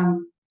award, how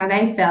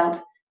they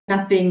felt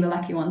not being the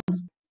lucky ones.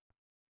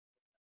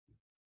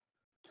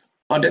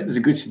 Oh, that is a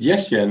good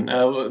suggestion.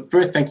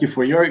 First, thank you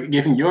for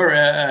giving your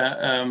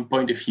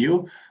point of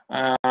view.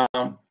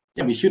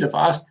 Yeah, we should have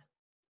asked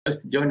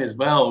us to join as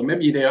well.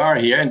 Maybe they are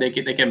here and they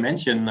can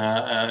mention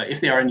if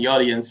they are in the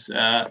audience.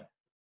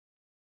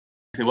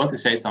 If they want to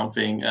say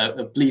something,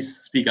 please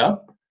speak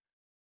up.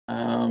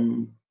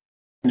 In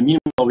the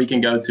meanwhile, we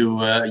can go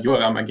to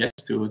Joram, I guess,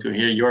 to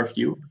hear your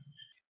view.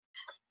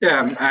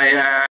 Yeah,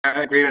 I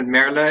agree with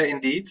Merle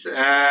indeed.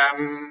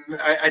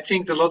 I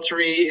think the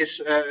lottery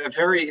is a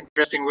very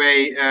interesting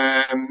way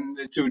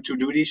to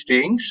do these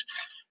things.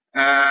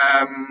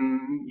 Yeah,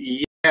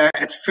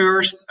 at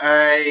first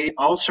I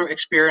also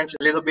experienced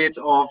a little bit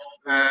of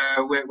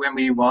when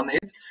we won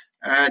it.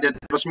 That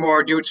was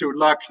more due to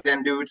luck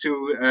than due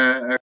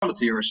to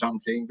quality or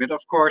something. But of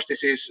course,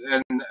 this is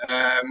an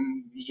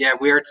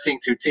weird thing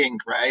to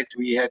think, right?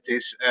 We had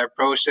this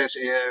process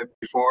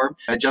before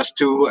just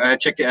to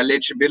check the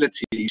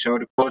eligibility, so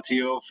the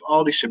quality of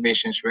all the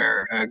submissions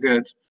were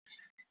good.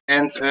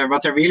 And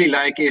what I really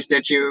like is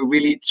that you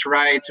really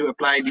try to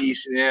apply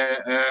these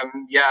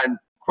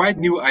quite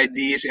new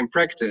ideas in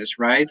practice,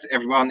 right?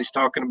 Everyone is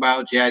talking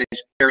about,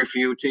 this peer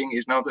review thing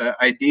is not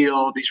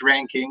ideal, these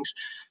rankings,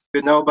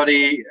 but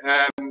nobody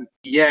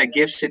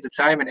gives it the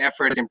time and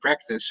effort in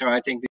practice. So I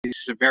think this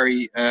is a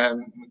very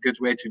good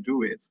way to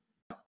do it.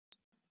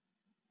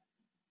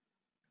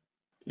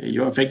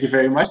 Joram, thank you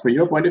very much for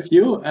your point of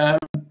view.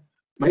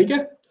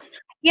 Marike?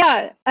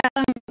 Yeah, I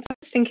was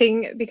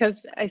thinking,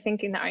 because I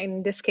think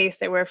in this case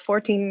there were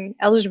 14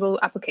 eligible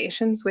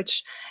applications,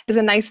 which is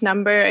a nice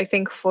number, I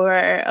think,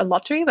 for a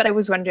lottery. But I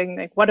was wondering,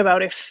 like, what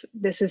about if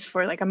this is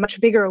for like a much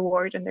bigger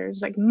award and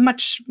there's like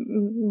much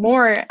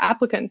more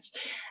applicants,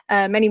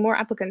 many more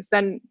applicants?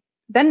 Then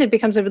it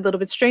becomes a little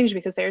bit strange,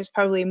 because there's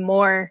probably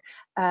more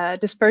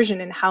dispersion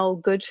in how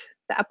good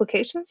the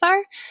applications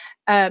are.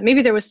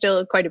 Maybe there was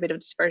still quite a bit of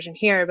dispersion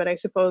here, but I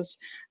suppose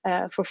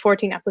for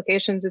 14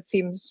 applications it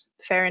seems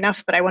fair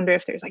enough. But I wonder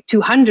if there's like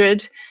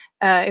 200,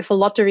 if a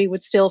lottery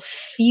would still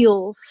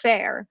feel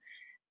fair.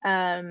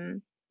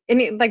 And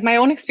like my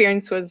own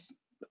experience was,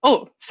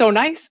 oh, so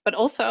nice, but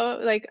also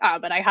like,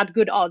 but I had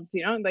good odds,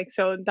 like,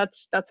 so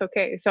that's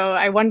okay. So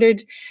I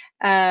wondered,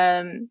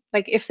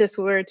 like, if this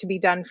were to be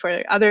done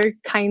for other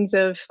kinds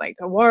of like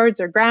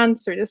awards or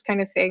grants or this kind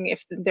of thing,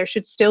 if there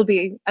should still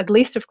be at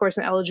least, of course,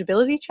 an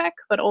eligibility check,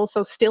 but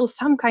also still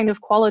some kind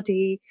of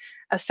quality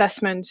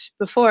assessment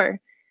before.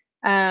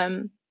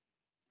 I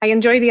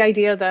enjoy the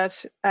idea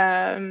that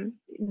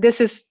this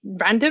is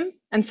random,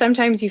 and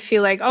sometimes you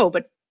feel like, oh,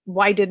 but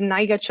why didn't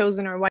I get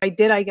chosen, or why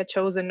did I get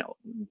chosen?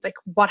 Like,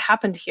 what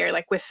happened here?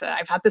 Like with,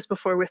 I've had this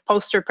before with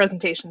poster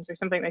presentations or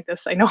something like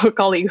this. I know a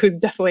colleague who's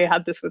definitely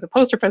had this with a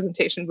poster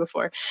presentation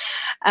before.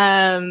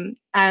 There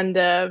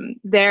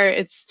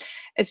it's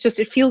just,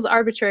 it feels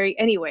arbitrary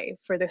anyway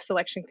for the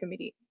selection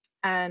committee.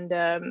 And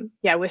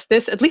with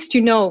this, at least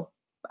you know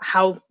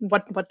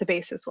what the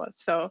basis was.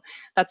 So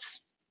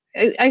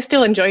I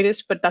still enjoyed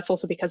it, but that's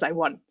also because I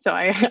won. So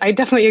I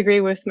definitely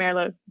agree with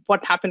Merle,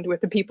 what happened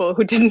with the people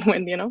who didn't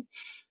win,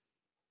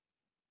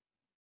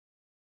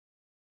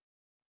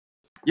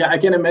 Yeah, I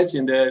can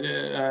imagine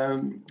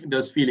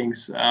those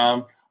feelings.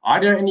 Are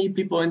there any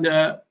people in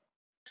the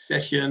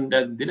session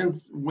that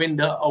didn't win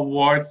the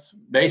awards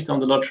based on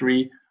the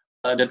lottery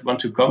that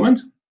want to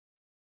comment?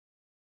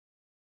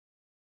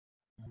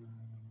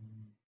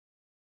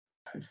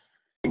 I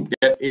think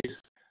that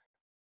is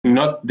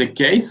not the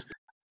case.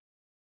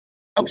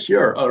 Oh,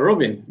 sure. Oh,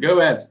 Robin, go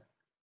ahead.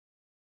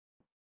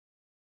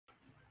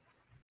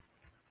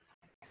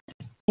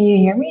 Can you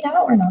hear me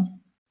now or not?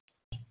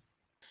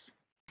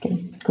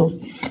 Okay, cool.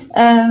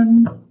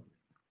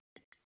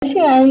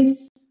 Actually, I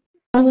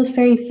thought it was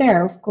very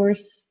fair. Of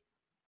course,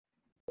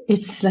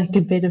 it's like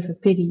a bit of a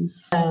pity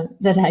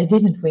that I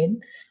didn't win,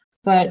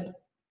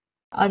 but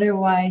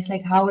otherwise,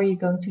 like, how are you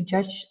going to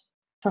judge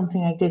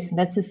something like this? And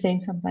that's the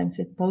same sometimes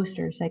with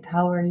posters. Like,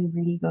 how are you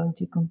really going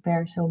to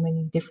compare so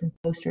many different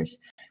posters,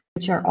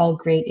 which are all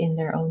great in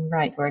their own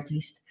right, or at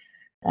least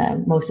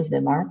most of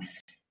them are.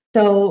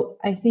 So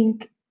I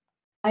think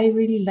I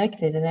really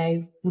liked it, and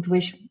I would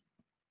wish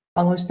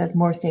almost that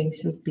more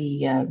things would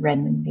be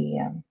randomly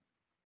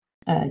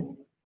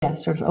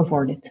sort of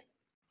awarded.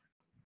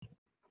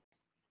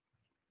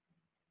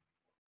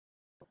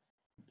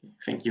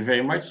 Thank you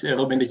very much,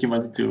 Robin, that you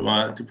wanted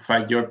to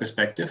provide your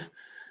perspective.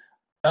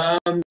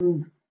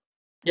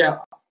 Yeah,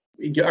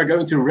 we are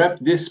going to wrap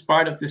this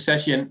part of the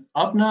session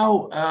up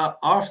now.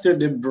 After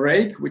the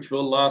break, which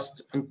will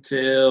last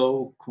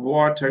until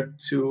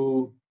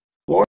 3:45.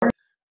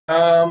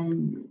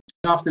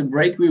 After the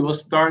break, we will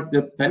start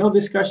the panel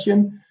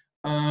discussion.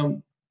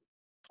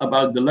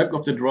 about the luck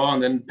of the draw,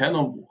 and then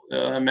panel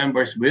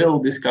members will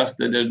discuss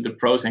the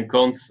pros and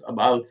cons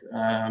about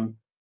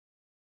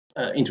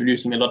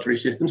introducing a lottery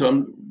system. So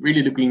I'm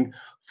really looking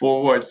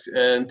forward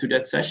to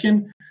that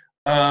session.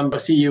 I'll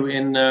see you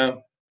in a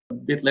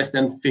bit less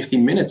than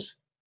 15 minutes.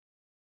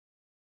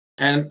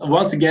 And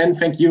once again,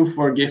 thank you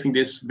for giving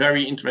this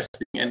very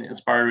interesting and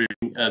inspiring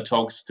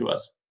talks to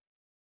us.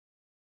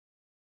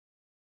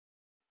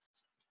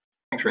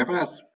 Thanks for having us.